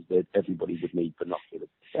joke was that everybody would need binoculars.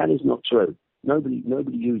 That is not true. Nobody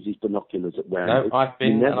uses binoculars at Wembley. No, I've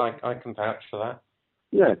been, and I can vouch for that.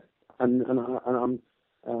 Yeah, and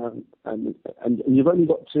you've only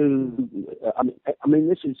got to. I mean,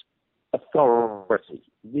 this is authority.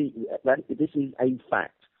 This is a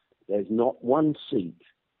fact. There's not one seat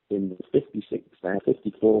in the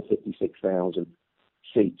 56,000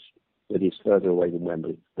 seats that is further away than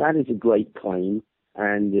Wembley. That is a great claim,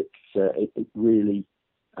 and it really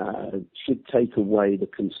should take away the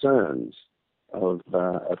concerns of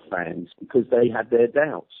fans, because they had their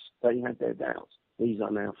doubts. These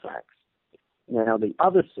are now facts. Now, the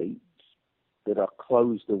other seats that are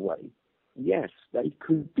closed away, yes, they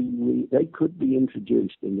could be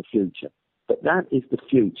introduced in the future, but that is the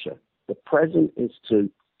future. The present is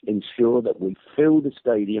to ensure that we fill the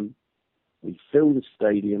stadium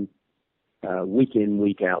week in,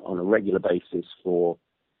 week out on a regular basis for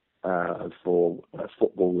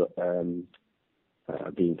football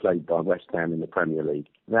being played by West Ham in the Premier League.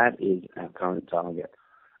 That is our current target.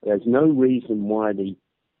 There's no reason why the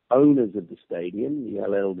owners of the stadium, the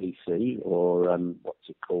LLDC, or what's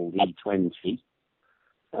it called, E20,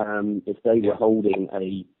 if they were holding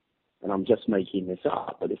and I'm just making this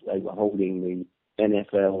up, but if they were holding the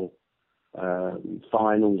NFL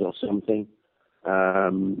finals or something,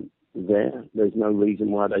 there's no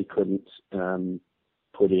reason why they couldn't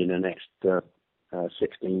put in an extra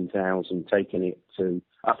 16,000, taking it to,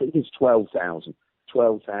 I think it's 12,000.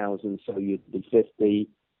 12,000, so you'd be 50,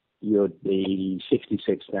 you'd be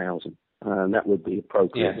 66,000. That would be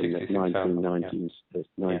appropriate in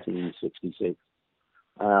 1966.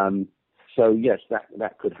 So yes,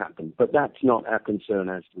 that could happen, but that's not our concern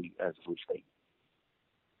as we speak.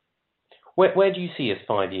 Where do you see us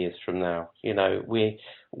 5 years from now? We're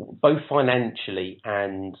both financially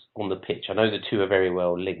and on the pitch. I know the two are very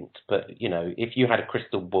well linked, but if you had a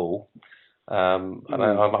crystal ball, and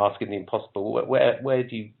I'm asking the impossible, where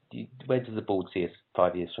does the board see us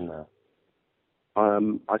 5 years from now?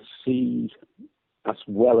 I see us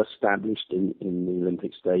well established in the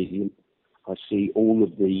Olympic Stadium. I see all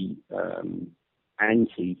of the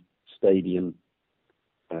anti-stadium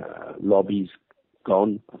lobbies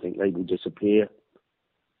gone. I think they will disappear.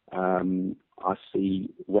 I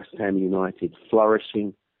see West Ham United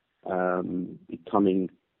flourishing,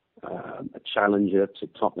 becoming a challenger to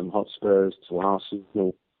Tottenham Hotspurs, to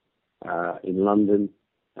Arsenal in London.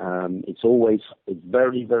 It's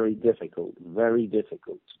very, very difficult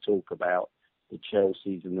to talk about the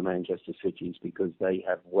Chelseas and the Manchester Cities, because they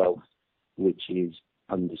have wealth which is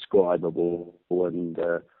undescribable, and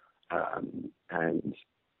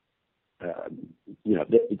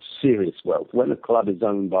it's serious wealth. When a club is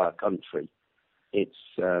owned by a country, it's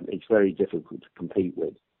very difficult to compete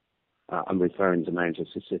with. I'm referring to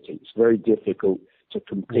Manchester City. It's very difficult to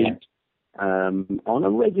compete on a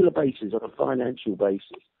regular basis, on a financial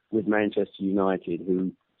basis, with Manchester United,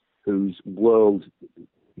 whose world,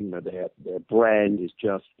 their brand is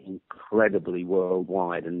just incredibly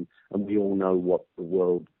worldwide, and we all know what the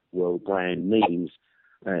world brand means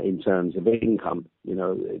in terms of income.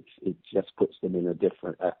 It just puts them in at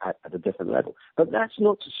a different level. But that's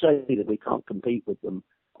not to say that we can't compete with them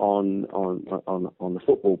on the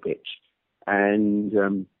football pitch, and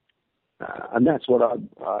that's what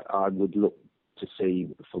I would look to see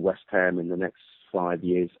for West Ham in the next 5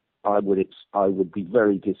 years. I would be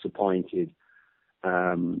very disappointed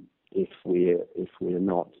if we're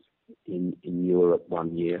not in Europe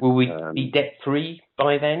 1 year. Will we be debt free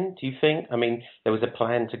by then? Do you think? I mean, there was a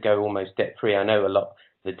plan to go almost debt free. I know a lot.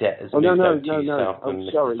 The debt has moved over to yourself and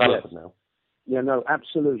Mr. Sullivan now. Yeah, no,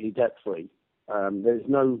 absolutely debt free. There's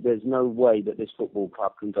no way that this football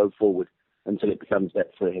club can go forward until it becomes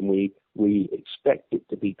debt free, and we expect it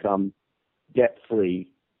to become debt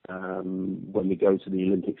free when we go to the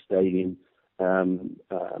Olympic Stadium.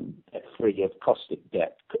 Debt free of caustic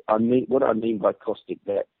debt. What I mean by caustic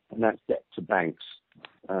debt, and that's debt to banks.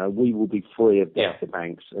 We will be free of debt to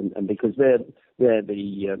banks, and because they're the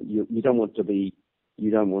you don't want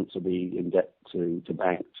to be in debt to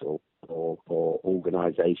banks or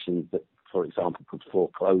organisations that, for example, could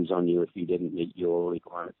foreclose on you if you didn't meet your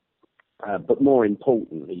requirements. But more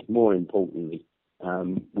importantly,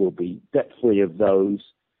 we'll be debt free of those,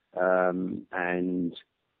 and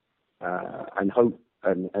hope.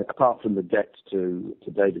 And apart from the debts to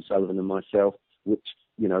David Sullivan and myself, which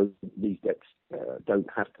these debts don't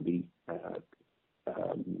have to be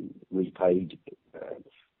repaid.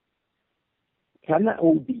 Can that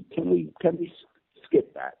all be? Can we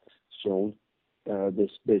skip that, Sean?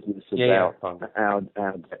 This business about our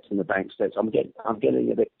debts and the bank debts. I'm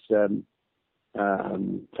getting a bit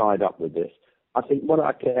tied up with this. I think what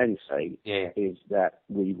I can say is that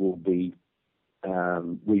we will be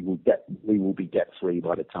debt free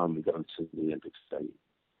by the time we go to the Olympic Stadium.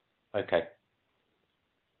 Okay.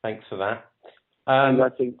 Thanks for that. And I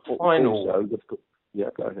think final. Also,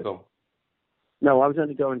 go ahead. Go on. No, I was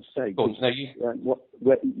only going to say. No,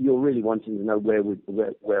 you're really wanting to know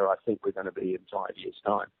where I think we're going to be in 5 years'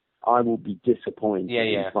 time. I will be disappointed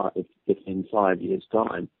if in 5 years'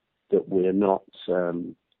 time that we're not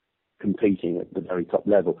competing at the very top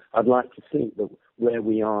level. I'd like to think that where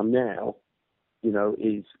we are now,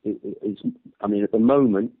 is. I mean, at the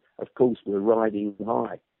moment, of course, we're riding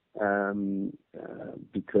high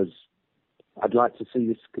because I'd like to see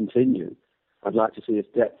this continue. I'd like to see us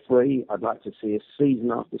debt-free. I'd like to see us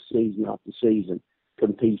season after season after season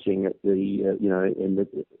competing at the in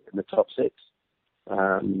the top six,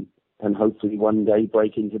 and hopefully one day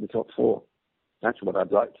break into the top four. That's what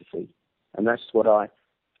I'd like to see, and that's what I'd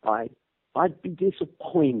be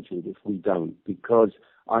disappointed if we don't, because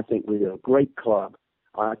I think we're a great club.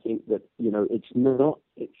 I think that it's not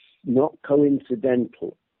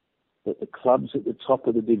coincidental that the clubs at the top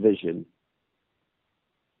of the division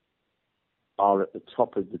are at the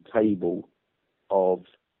top of the table of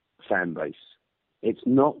fan base. It's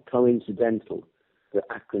not coincidental that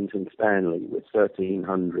Accrington Stanley, with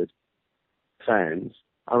 1,300 fans,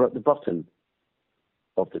 are at the bottom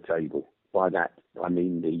of the table. By that, I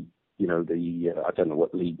mean I don't know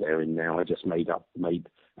what league they're in now. I just made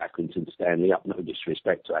Accrington Stanley up. No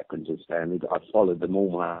disrespect to Accrington Stanley, but I've followed them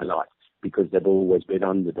all my life because they've always been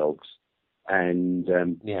underdogs. And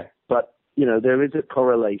but there is a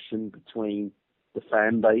correlation between the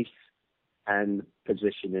fan base and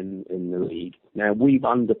position in the league. Now, we've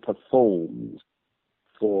underperformed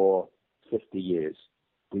for 50 years.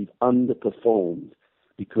 We've underperformed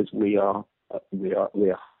because we are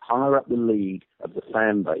higher up the league of the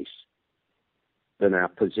fan base than our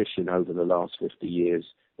position over the last 50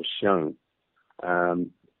 years has shown.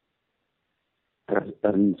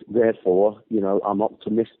 And therefore, I'm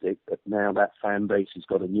optimistic that now that fan base has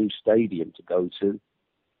got a new stadium to go to,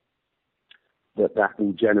 that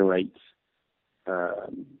will generate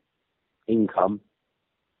income.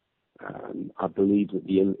 I believe that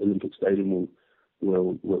the Olympic Stadium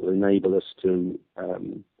will enable us to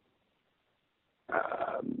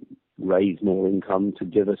raise more income to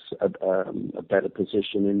give us a better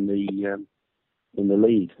position in the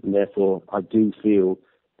league, and therefore I do feel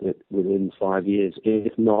that within 5 years,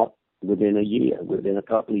 if not within a year, within a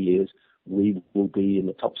couple of years, we will be in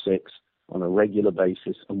the top six on a regular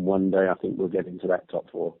basis, and one day I think we'll get into that top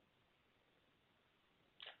four.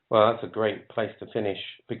 Well, that's a great place to finish,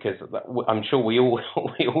 because I'm sure we all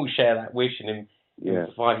share that wish, and in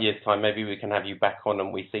 5 years' time, maybe we can have you back on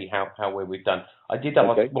and we see how well we've done. I did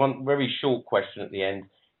ask one very short question at the end.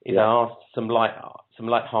 I asked some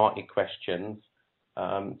light-hearted questions.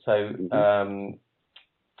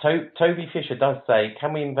 Toby Fisher does say,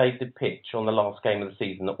 can we invade the pitch on the last game of the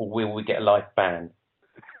season, or will we get a live band?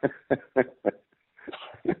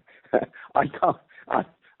 I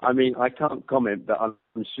can't comment, but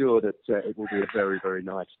I'm sure that it will be a very, very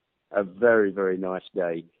nice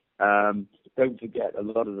day. Don't forget, a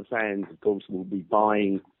lot of the fans, of course, will be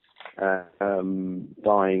buying the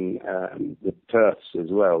turfs as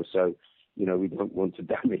well. So, we don't want to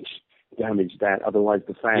damage damage that. Otherwise,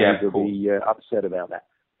 the fans will be upset about that.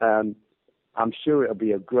 I'm sure it'll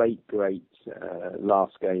be a great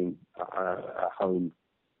last game at home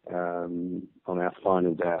on our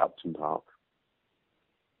final day at Upton Park.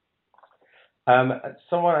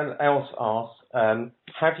 Someone else asked,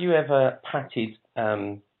 have you ever patted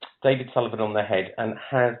David Sullivan on the head, and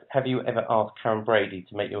have you ever asked Karen Brady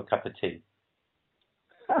to make you a cup of tea?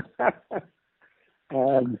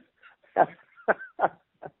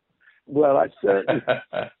 Well,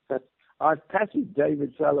 I've patted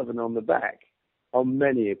David Sullivan on the back on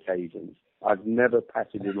many occasions. I've never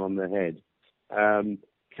patted him on the head.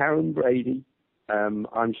 Karen Brady,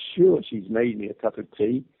 I'm sure she's made me a cup of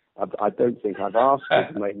tea. I don't think I've asked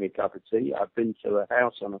her to make me a cup of tea. I've been to her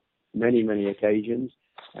house on many occasions,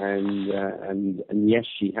 and yes,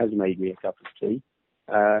 she has made me a cup of tea.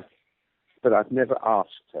 But I've never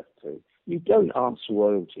asked her to. You don't ask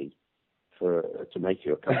royalty to make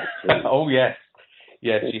you a cup of tea. Oh yes,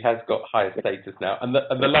 she has got higher status now. And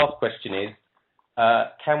the last question is,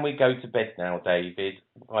 can we go to bed now, David?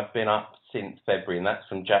 I've been up since February, and that's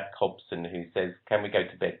from Jack Hobson, who says, can we go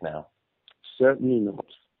to bed now? Certainly not.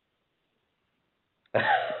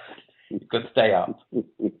 You've got to stay up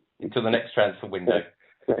until the next transfer window.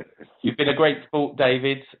 You've been a great sport,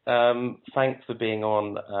 David. Thanks for being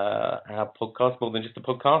on our podcast, more than just a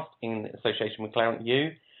podcast, in association with Clarence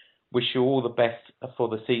U. Wish you all the best for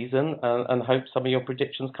the season, and hope some of your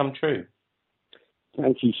predictions come true.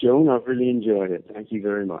 Thank you, Sean. I've really enjoyed it. Thank you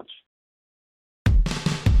very much.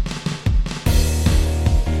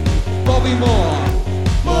 Bobby Moore,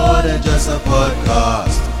 more than just a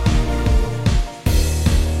podcast.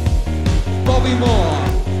 Bobby Moore,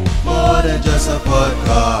 more than just a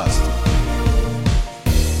podcast.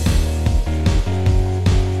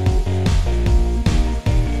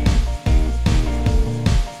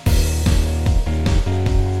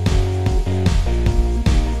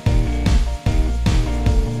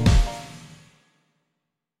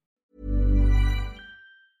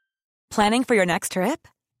 Planning for your next trip?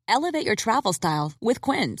 Elevate your travel style with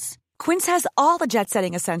Quince. Quince has all the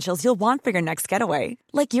jet-setting essentials you'll want for your next getaway,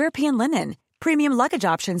 like European linen, premium luggage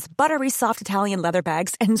options, buttery soft Italian leather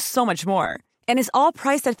bags, and so much more. And is all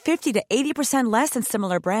priced at 50 to 80% less than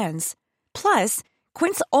similar brands. Plus,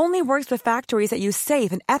 Quince only works with factories that use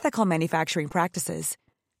safe and ethical manufacturing practices.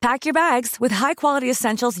 Pack your bags with high-quality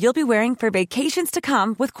essentials you'll be wearing for vacations to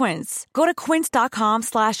come with Quince. Go to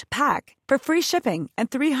quince.com/pack for free shipping and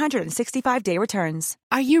 365-day returns.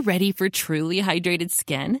 Are you ready for truly hydrated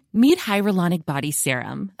skin? Meet Hyaluronic Body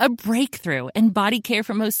Serum, a breakthrough in body care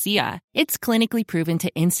from Osea. It's clinically proven to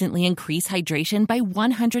instantly increase hydration by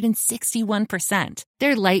 161%.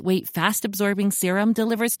 Their lightweight, fast-absorbing serum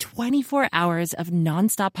delivers 24 hours of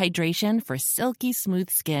nonstop hydration for silky smooth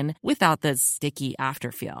skin without the sticky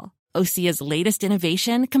afterfeel. Osea's latest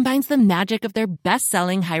innovation combines the magic of their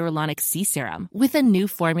best-selling Hyaluronic C Serum with a new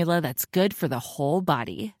formula that's good for the whole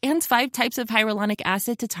body and 5 types of hyaluronic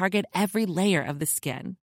acid to target every layer of the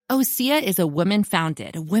skin. Osea is a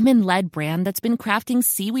women-founded, women-led brand that's been crafting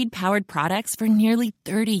seaweed-powered products for nearly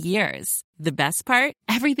 30 years. The best part?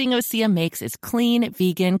 Everything Osea makes is clean,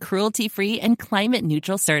 vegan, cruelty-free, and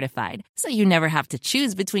climate-neutral certified, so you never have to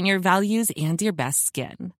choose between your values and your best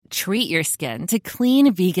skin. Treat your skin to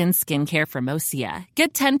clean, vegan skincare from Osea.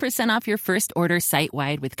 Get 10% off your first order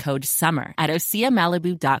site-wide with code SUMMER at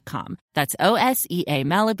OseaMalibu.com. That's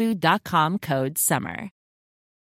OSEAMalibu.com, code SUMMER.